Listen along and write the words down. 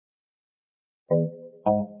Don't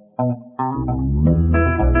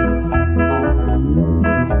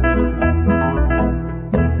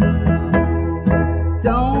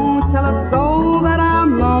tell a soul that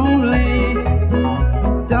I'm lonely.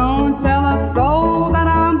 Don't tell a soul that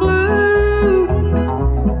I'm blue.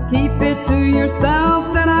 Keep it to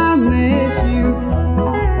yourself that I miss you.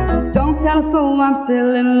 Don't tell a soul I'm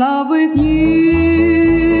still in love with you.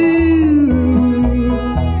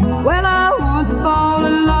 Well, I want to fall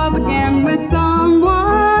in love again with someone.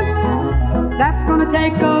 That's gonna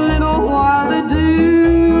take a little while to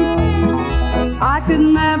do. I could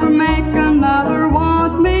never make another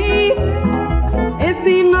want me if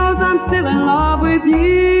he knows I'm still in love with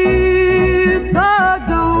you. So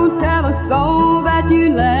don't tell a soul that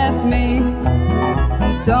you left me.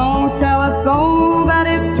 Don't tell a soul that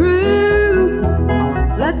it's true.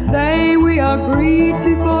 Let's say we agreed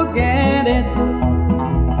to forget it.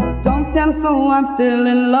 Don't tell a soul I'm still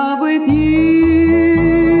in love with you.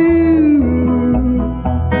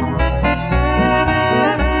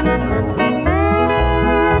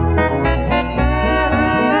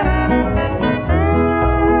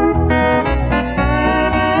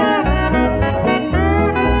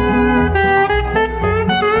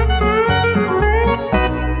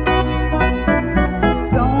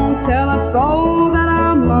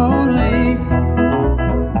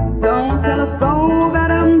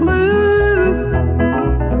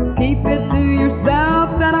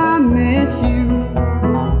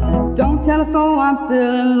 So I'm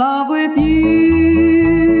still in love with you.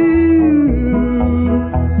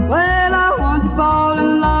 Well, I want to fall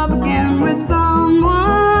in love again with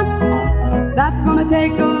someone. That's gonna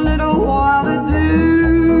take a little while to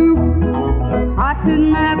do. I could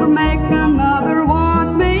never make another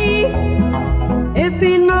want me if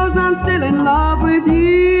he knows I'm still in love with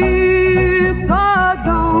you. So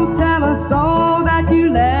don't tell a soul that you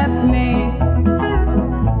left me.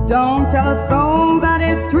 Don't tell a soul that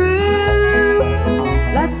it's true.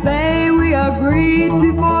 Let's say we agreed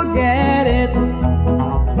to forget it.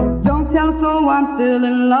 Don't tell a soul I'm still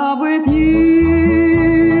in love with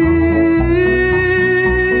you.